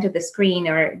sitting in front of the screen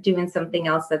or doing something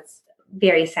else that's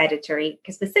very sedentary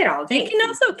because we sit all day. You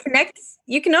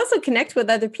can also connect with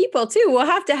other people too. We'll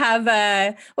have to have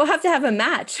a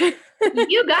match.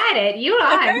 You got it. You're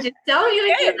on. Just tell me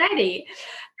when you're ready.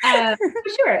 For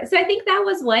sure. So I think that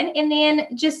was one. And then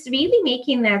just really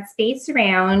making that space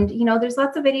around, there's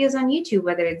lots of videos on YouTube,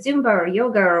 whether it's Zumba or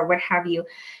yoga or what have you,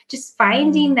 just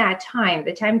finding that time,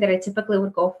 the time that I typically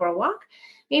would go for a walk.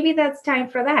 Maybe that's time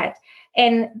for that.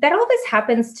 And that always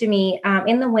happens to me.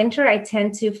 In the winter, I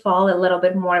tend to fall a little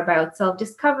bit more about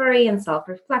self-discovery and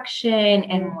self-reflection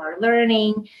and more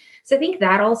learning. So I think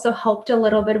that also helped a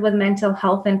little bit with mental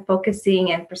health and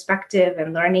focusing and perspective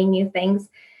and learning new things.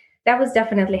 That was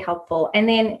definitely helpful. And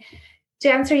then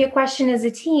to answer your question as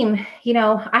a team,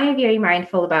 I am very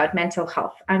mindful about mental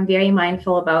health. I'm very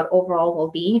mindful about overall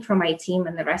well-being for my team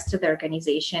and the rest of the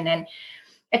organization. And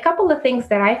a couple of things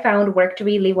that I found worked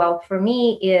really well for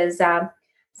me is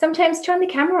sometimes turn the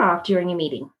camera off during a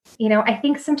meeting. I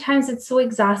think sometimes it's so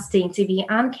exhausting to be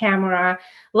on camera,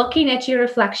 looking at your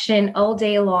reflection all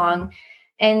day long,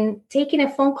 and taking a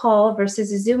phone call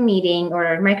versus a Zoom meeting or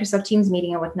a Microsoft Teams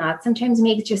meeting or whatnot sometimes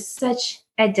makes just such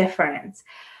a difference.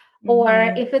 Or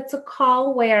if it's a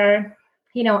call where,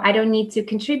 I don't need to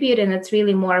contribute and it's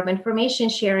really more of information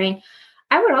sharing,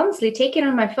 I would honestly take it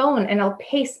on my phone and I'll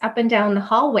pace up and down the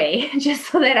hallway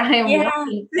just so that I am Yeah,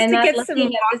 walking just and to not get some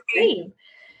looking at the walking. screen.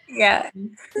 Yeah.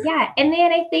 Yeah. And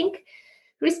then I think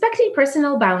respecting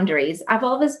personal boundaries. I've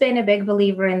always been a big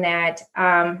believer in that.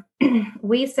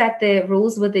 We set the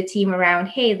rules with the team around,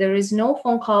 hey, there is no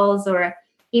phone calls or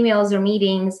emails or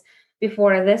meetings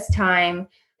before this time.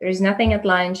 There's nothing at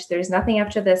lunch. There's nothing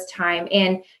after this time.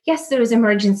 And yes, there's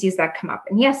emergencies that come up.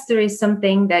 And yes, there is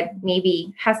something that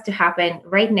maybe has to happen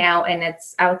right now and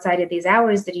it's outside of these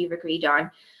hours that you've agreed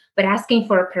on. But asking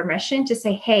for permission to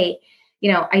say, hey,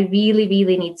 I really,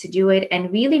 really need to do it,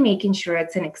 and really making sure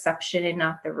it's an exception and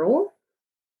not the rule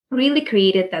really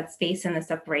created that space and the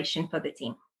separation for the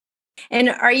team. And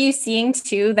are you seeing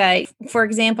too that, for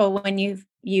example, when you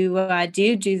do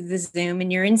the Zoom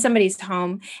and you're in somebody's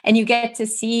home and you get to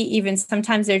see even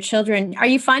sometimes their children, are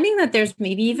you finding that there's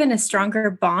maybe even a stronger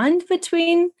bond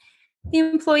between the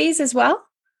employees as well?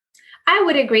 I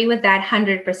would agree with that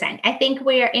 100%. I think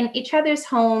we're in each other's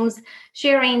homes,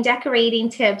 sharing decorating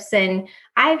tips. And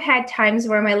I've had times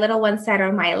where my little one sat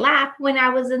on my lap when I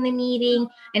was in the meeting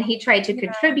and he tried to Yeah,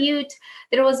 contribute.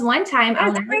 There was one time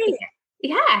I'll that's never great. forget.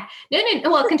 Yeah,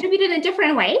 no. Well, contribute in a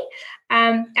different way.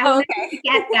 I'll Oh, never okay.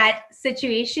 forget that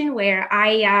situation where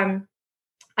I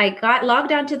got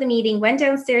logged onto the meeting, went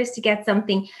downstairs to get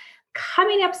something,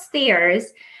 coming upstairs,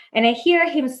 and I hear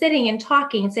him sitting and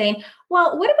talking, saying,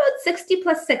 well, what about 60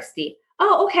 plus 60?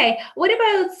 Oh, okay. What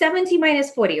about 70 minus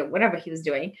 40 or whatever he was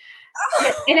doing?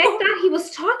 And I thought he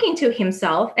was talking to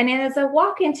himself. And as I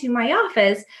walk into my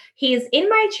office, he is in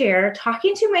my chair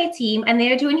talking to my team and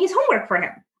they're doing his homework for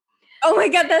him. Oh my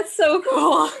God, that's so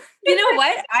cool. You know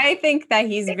what? I think that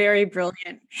he's very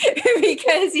brilliant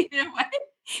because you know what?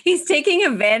 He's taking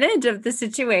advantage of the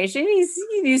situation. He's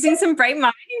using some bright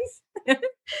minds.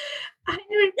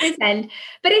 100%.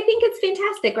 But I think it's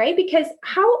fantastic, right? Because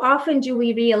how often do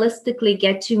we realistically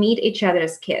get to meet each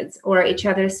other's kids or each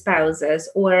other's spouses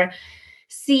or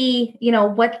see,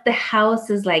 what the house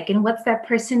is like and what's that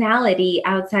personality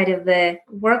outside of the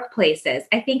workplaces?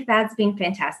 I think that's been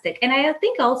fantastic. And I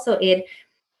think also it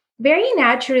very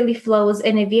naturally flows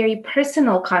in a very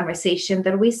personal conversation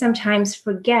that we sometimes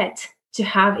forget to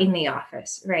have in the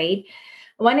office, right?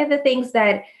 One of the things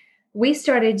that we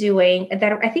started doing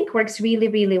that I think works really,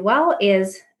 really well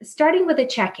is starting with a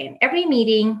check in. Every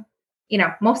meeting,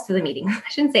 most of the meetings, I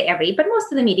shouldn't say every, but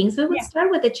most of the meetings, we would Yeah.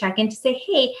 start with a check in to say,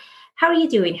 hey, how are you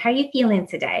doing? How are you feeling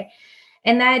today?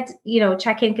 And that,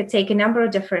 check in could take a number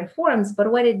of different forms.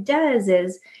 But what it does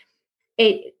is,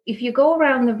 if you go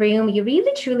around the room, you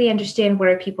really truly understand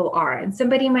where people are. And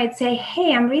somebody might say,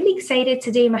 hey, I'm really excited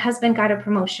today. My husband got a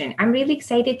promotion. I'm really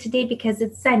excited today because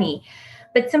it's sunny.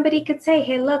 But somebody could say,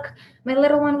 hey, look, my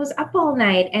little one was up all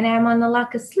night and I'm on the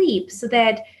lack of sleep. So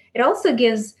that it also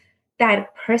gives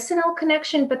that personal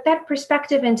connection, but that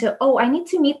perspective into, oh, I need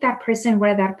to meet that person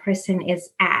where that person is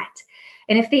at.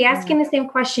 And if they ask Yeah. in the same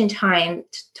question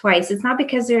twice, it's not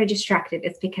because they're distracted,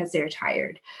 it's because they're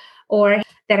tired. Or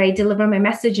that I deliver my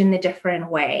message in a different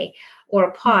way,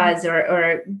 or pause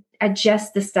or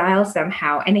adjust the style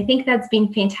somehow. And I think that's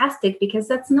been fantastic because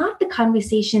that's not the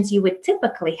conversations you would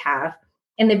typically have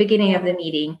in the beginning of Yeah. the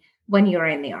meeting when you're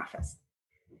in the office.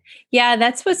 Yeah,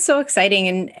 that's what's so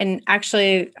exciting. And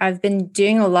actually I've been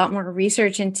doing a lot more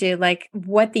research into like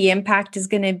what the impact is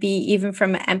going to be even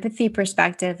from an empathy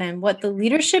perspective and what the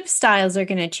leadership styles are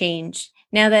going to change.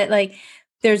 Now that like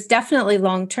there's definitely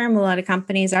long term, a lot of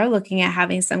companies are looking at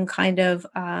having some kind of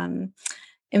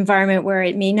environment where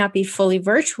it may not be fully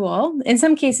virtual. In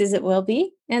some cases it will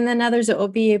be, and then others it will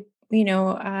be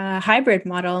a hybrid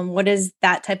model. And what does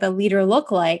that type of leader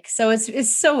look like? So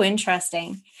it's so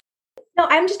interesting. No,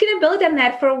 I'm just going to build on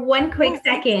that for one Yeah, quick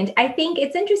second. I think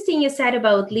it's interesting you said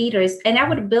about leaders, and I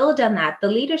would build on that. The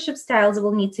leadership styles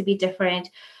will need to be different.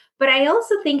 But I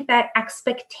also think that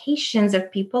expectations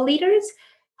of people leaders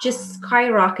just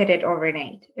skyrocketed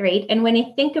overnight, right? And when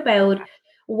I think about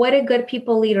what a good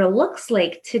people leader looks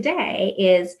like today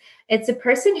is it's a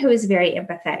person who is very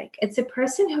empathetic. It's a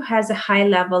person who has a high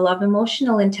level of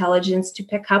emotional intelligence to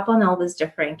pick up on all these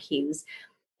different cues.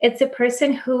 It's a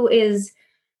person who is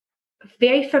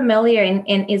very familiar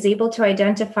and is able to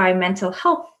identify mental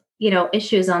health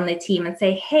issues on the team and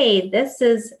say, hey, this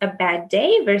is a bad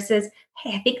day versus,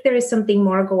 hey, I think there is something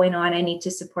more going on, I need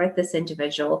to support this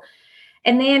individual.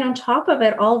 And then on top of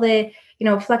it, all the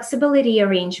flexibility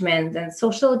arrangements and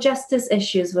social justice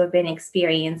issues we've been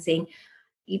experiencing,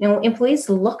 employees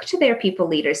look to their people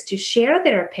leaders to share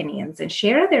their opinions and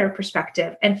share their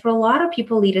perspective. And for a lot of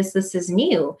people leaders, this is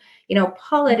new.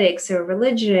 Politics or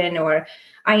religion or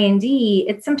IND,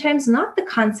 it's sometimes not the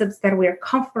concepts that we're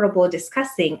comfortable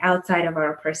discussing outside of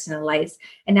our personal lives.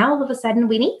 And now all of a sudden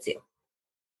we need to.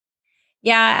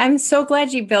 Yeah, I'm so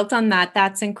glad you built on that.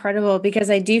 That's incredible because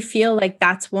I do feel like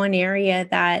that's one area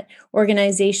that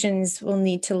organizations will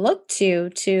need to look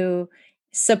to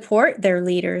support their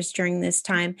leaders during this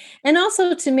time. And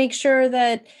also to make sure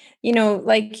that,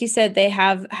 like you said, they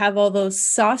have all those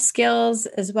soft skills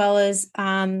as well as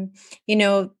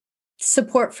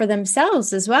support for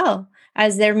themselves as well,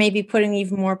 as they're maybe putting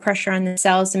even more pressure on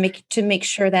themselves to make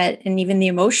sure that, and even the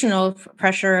emotional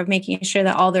pressure of making sure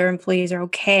that all their employees are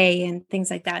okay and things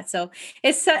like that. So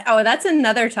that's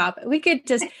another topic. We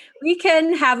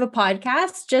can have a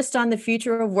podcast just on the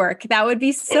future of work. That would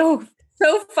be so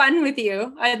fun with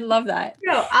you. I'd love that.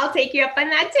 No, I'll take you up on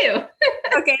that too.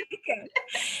 Okay, good.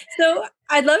 So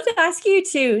I'd love to ask you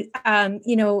too,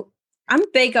 I'm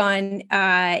big on,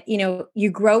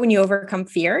 you grow when you overcome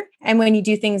fear and when you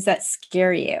do things that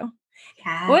scare you.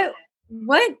 Yeah.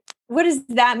 What does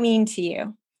that mean to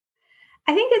you?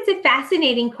 I think it's a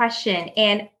fascinating question.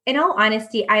 And in all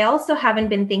honesty, I also haven't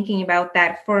been thinking about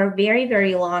that for a very,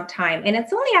 very long time. And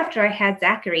it's only after I had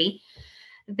Zachary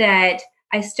that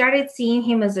I started seeing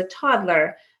him as a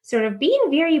toddler, sort of being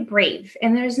very brave,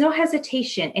 and there's no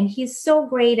hesitation. And he's so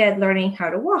great at learning how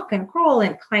to walk and crawl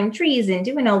and climb trees and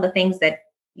doing all the things that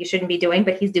you shouldn't be doing,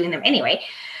 but he's doing them anyway,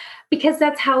 because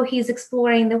that's how he's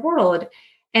exploring the world.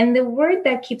 And the word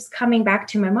that keeps coming back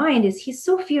to my mind is he's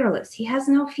so fearless. He has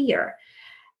no fear.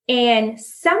 And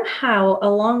somehow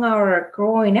along our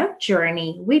growing up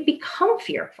journey, we become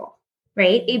fearful,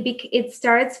 right? It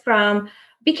starts from,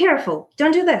 be careful.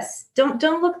 Don't do this.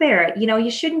 Don't look there. You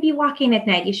shouldn't be walking at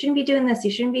night. You shouldn't be doing this. You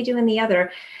shouldn't be doing the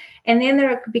other. And then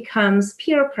there becomes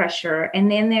peer pressure. And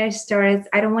then there starts,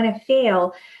 I don't want to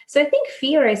fail. So I think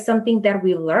fear is something that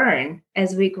we learn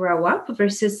as we grow up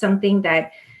versus something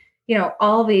that,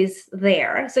 always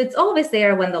there. So it's always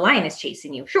there when the lion is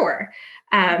chasing you, sure.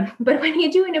 But when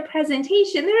you're doing a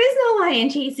presentation, there is no lion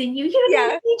chasing you. You're going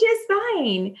to be just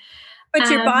fine. But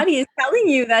your body is telling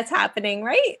you that's happening,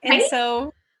 right? And right?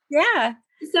 so, yeah.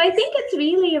 So I think it's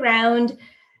really around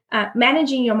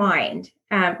managing your mind,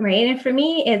 right? And for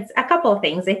me, it's a couple of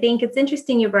things. I think it's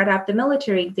interesting you brought up the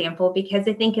military example, because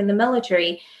I think in the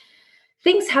military,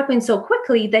 things happen so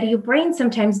quickly that your brain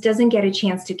sometimes doesn't get a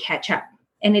chance to catch up,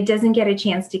 and it doesn't get a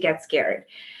chance to get scared.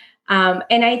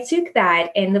 And I took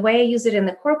that, and the way I use it in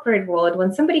the corporate world,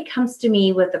 when somebody comes to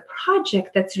me with a project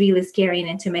that's really scary and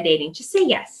intimidating, just say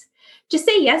yes. Just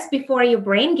say yes before your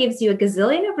brain gives you a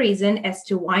gazillion of reasons as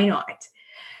to why not.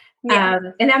 Yeah.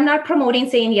 And I'm not promoting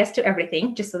saying yes to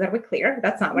everything, just so that we're clear.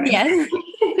 That's not what I'm saying,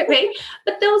 right?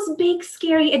 But those big,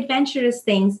 scary, adventurous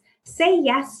things, say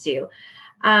yes to.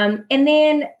 And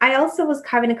then I also was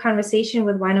having a conversation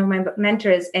with one of my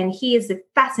mentors, and he is a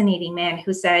fascinating man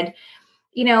who said,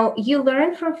 you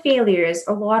learn from failures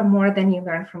a lot more than you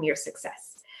learn from your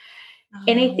success.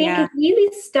 And I think it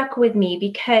really stuck with me,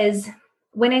 because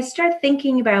when I start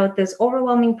thinking about this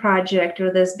overwhelming project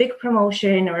or this big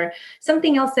promotion or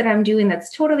something else that I'm doing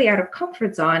that's totally out of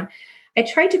comfort zone, I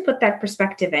try to put that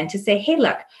perspective in to say, hey,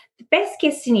 look, the best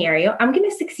case scenario, I'm going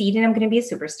to succeed and I'm going to be a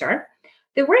superstar.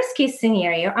 The worst case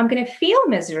scenario, I'm going to fail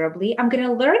miserably. I'm going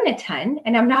to learn a ton,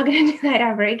 and I'm not going to do that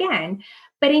ever again.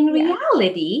 But in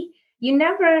reality, you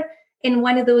never in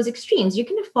one of those extremes. You're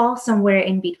going to fall somewhere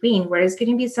in between, where there's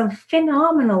going to be some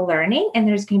phenomenal learning and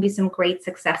there's going to be some great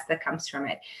success that comes from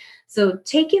it. So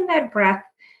taking that breath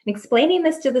and explaining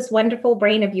this to this wonderful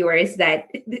brain of yours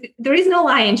that there is no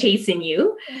lion chasing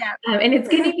you, and it's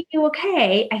going to be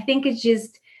okay. I think it's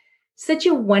just such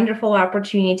a wonderful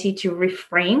opportunity to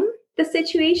reframe the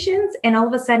situations, and all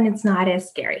of a sudden it's not as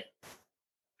scary.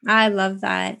 I love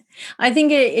that. I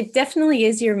think it definitely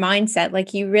is your mindset.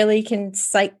 Like, you really can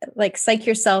psych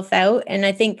yourself out. And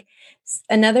I think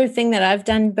another thing that I've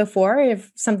done before,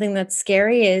 if something that's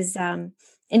scary, is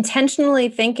intentionally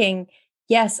thinking,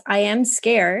 yes, I am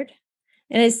scared.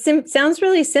 And it sounds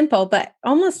really simple, but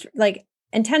almost like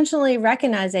intentionally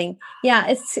recognizing,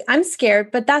 I'm scared,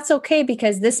 but that's okay,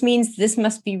 because this means this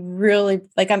must be really,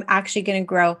 like, I'm actually going to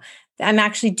grow. I'm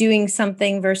actually doing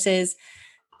something versus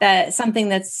something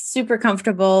that's super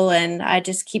comfortable and I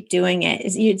just keep doing it.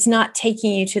 It's not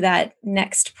taking you to that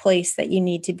next place that you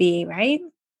need to be, right?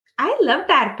 I love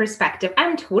that perspective.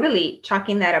 I'm totally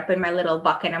chalking that up in my little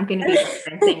bucket. I'm going to be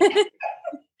referencing.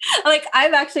 Like,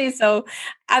 I've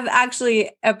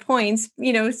actually at points,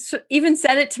 even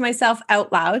said it to myself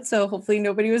out loud. So hopefully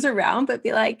nobody was around, but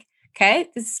be like, okay,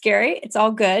 this is scary. It's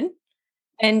all good.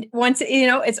 And once,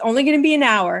 it's only going to be an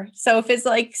hour. So if it's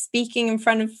like speaking in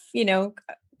front of, a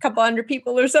couple hundred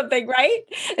people or something, right?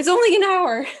 It's only an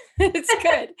hour. It's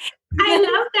good. I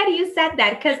love that you said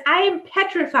that because I am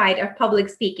petrified of public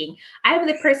speaking. I'm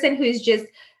the person who's just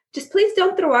please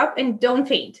don't throw up and don't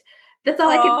faint. That's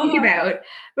all I can think about,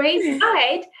 right?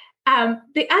 But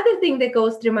the other thing that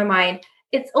goes through my mind,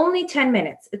 it's only 10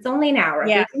 minutes. It's only an hour.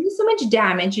 Yeah. There's only so much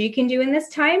damage you can do in this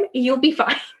time. You'll be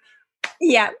fine.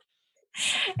 Yeah.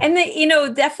 And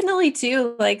definitely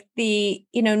too, like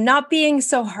not being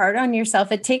so hard on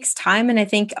yourself, it takes time. And I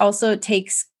think also it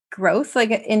takes growth,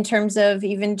 like in terms of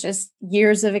even just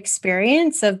years of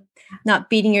experience of not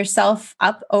beating yourself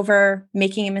up over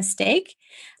making a mistake.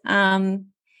 And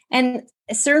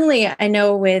certainly I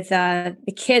know with the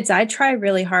kids, I try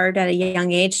really hard at a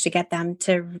young age to get them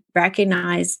to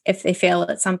recognize if they fail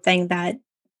at something that,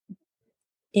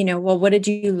 well, what did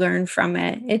you learn from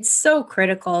it? It's so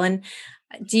critical. And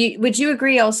would you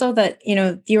agree also that,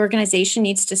 the organization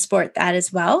needs to support that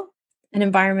as well? An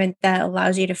environment that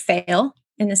allows you to fail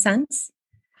in a sense?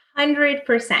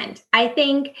 100%. I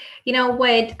think,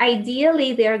 what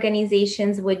ideally the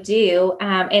organizations would do,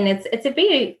 and it's a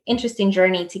very interesting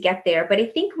journey to get there, but I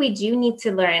think we do need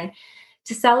to learn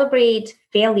to celebrate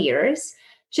failures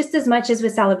just as much as we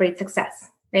celebrate success,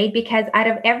 right? Because out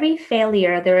of every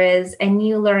failure, there is a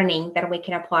new learning that we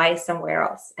can apply somewhere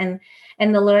else, and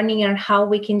the learning on how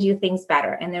we can do things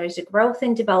better. And there is a growth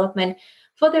and development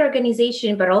for the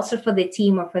organization, but also for the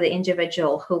team or for the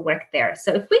individual who worked there.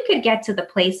 So if we could get to the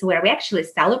place where we actually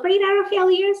celebrate our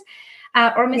failures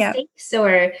or mistakes,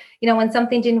 or, when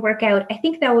something didn't work out, I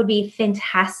think that would be a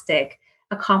fantastic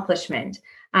accomplishment.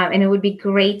 And it would be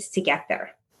great to get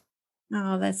there.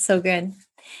 Oh, that's so good.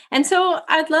 And so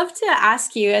I'd love to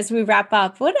ask you as we wrap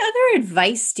up, what other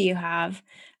advice do you have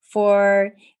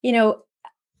for,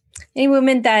 any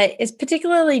woman that is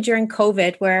particularly during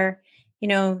COVID where,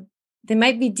 they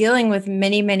might be dealing with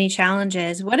many, many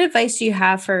challenges. What advice do you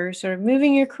have for sort of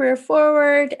moving your career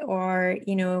forward or,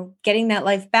 getting that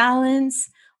life balance?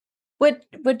 What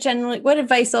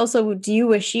advice also do you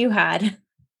wish you had?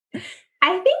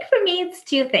 I think for me, it's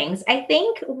two things. I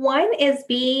think one is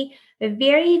be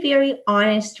very, very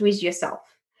honest with yourself,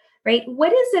 right?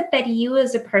 What is it that you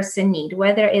as a person need,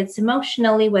 whether it's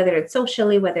emotionally, whether it's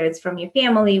socially, whether it's from your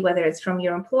family, whether it's from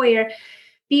your employer?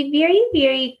 Be very,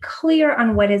 very clear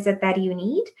on what is it that you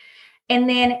need, and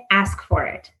then ask for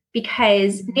it.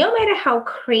 Because no matter how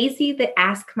crazy the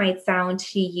ask might sound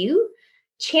to you,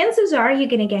 chances are you're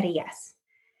going to get a yes,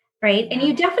 right? And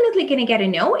you're definitely going to get a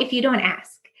no if you don't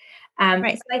ask.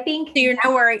 Right. So I think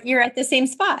you're at the same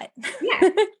spot. Yeah.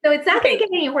 So it's not going to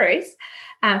get any worse.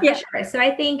 For sure. So I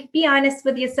think be honest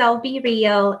with yourself, be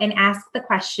real, and ask the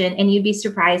question, and you'd be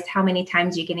surprised how many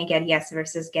times you're going to get yes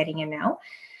versus getting a no.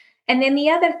 And then the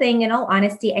other thing, in all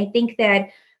honesty, I think that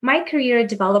my career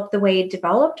developed the way it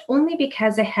developed only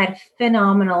because I had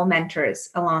phenomenal mentors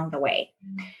along the way.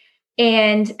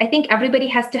 And I think everybody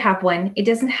has to have one. It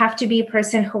doesn't have to be a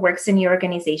person who works in your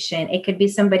organization. It could be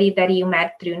somebody that you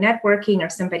met through networking or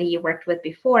somebody you worked with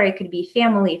before. It could be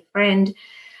family, friend,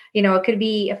 it could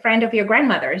be a friend of your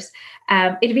grandmother's.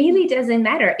 It really doesn't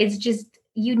matter. It's just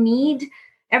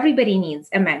everybody needs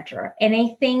a mentor. And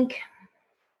I think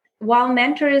while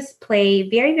mentors play a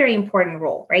very, very important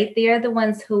role, right? They are the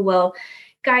ones who will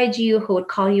guide you, who will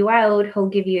call you out, who will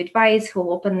give you advice, who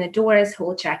will open the doors, who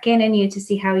will check in on you to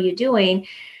see how you're doing.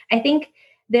 I think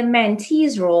the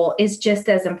mentee's role is just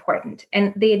as important.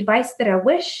 And the advice that I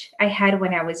wish I had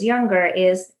when I was younger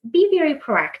is be very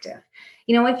proactive.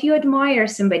 If you admire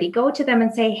somebody, go to them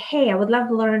and say, hey, I would love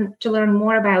to learn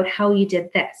more about how you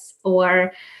did this.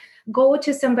 Or go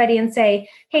to somebody and say,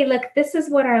 hey, look, this is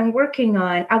what I'm working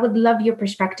on. I would love your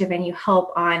perspective and your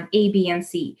help on A, B, and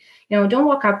C. Don't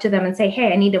walk up to them and say,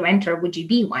 hey, I need a mentor. Would you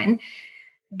be one?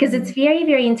 Because it's very,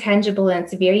 very intangible, and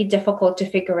it's very difficult to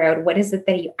figure out what is it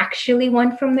that you actually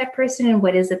want from that person and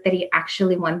what is it that you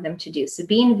actually want them to do. So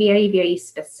being very, very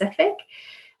specific,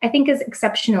 I think, is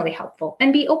exceptionally helpful,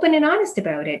 and be open and honest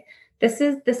about it. This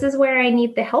is where I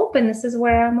need the help, and this is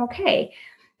where I'm okay.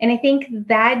 And I think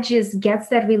that just gets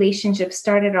that relationship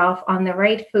started off on the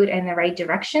right foot and the right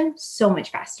direction so much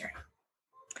faster.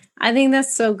 I think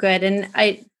that's so good. And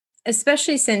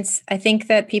especially since I think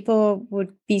that people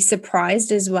would be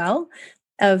surprised as well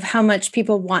of how much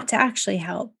people want to actually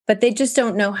help, but they just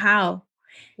don't know how.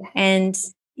 Yeah. And,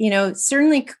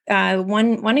 certainly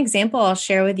one example I'll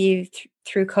share with you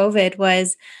through COVID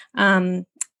was,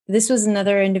 this was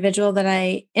another individual that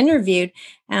I interviewed.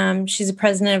 She's a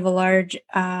president of a large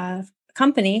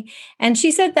company. And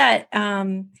she said that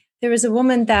there was a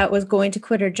woman that was going to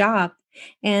quit her job.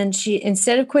 And she,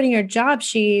 instead of quitting her job,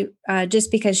 she,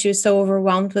 just because she was so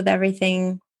overwhelmed with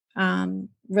everything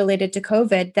related to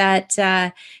COVID,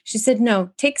 that she said,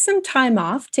 no, take some time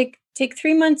off, take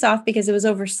 3 months off, because it was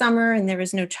over summer and there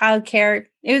was no childcare.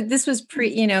 This was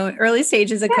early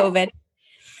stages of COVID.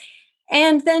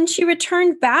 And then she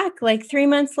returned back like 3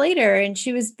 months later, and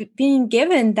she was being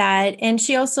given that. And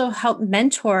she also helped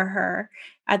mentor her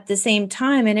at the same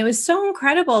time. And it was so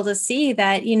incredible to see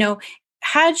that,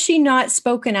 had she not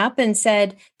spoken up and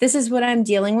said, this is what I'm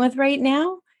dealing with right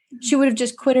now, she would have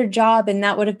just quit her job, and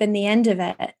that would have been the end of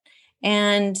it.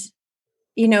 And,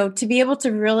 to be able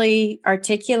to really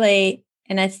articulate,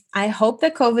 and I hope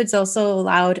that COVID's also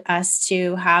allowed us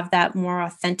to have that more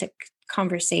authentic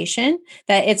conversation,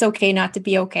 that it's okay not to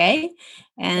be okay.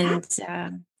 And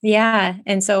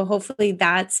and so hopefully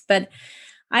but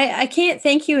I can't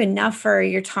thank you enough for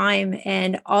your time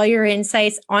and all your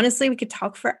insights. Honestly, we could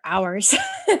talk for hours.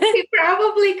 We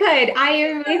probably could. I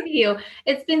am with you.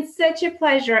 It's been such a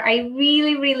pleasure. I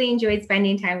really, really enjoyed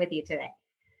spending time with you today.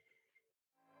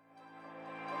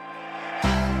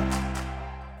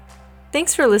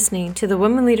 Thanks for listening to the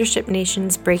Women Leadership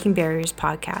Nation's Breaking Barriers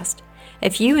podcast.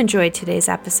 If you enjoyed today's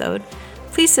episode,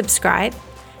 please subscribe,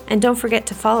 and don't forget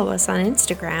to follow us on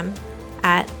Instagram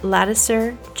at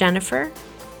 @LaticerJennifer,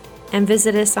 and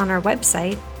visit us on our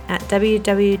website at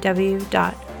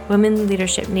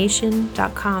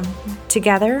www.womenleadershipnation.com.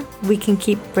 Together, we can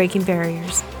keep breaking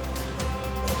barriers.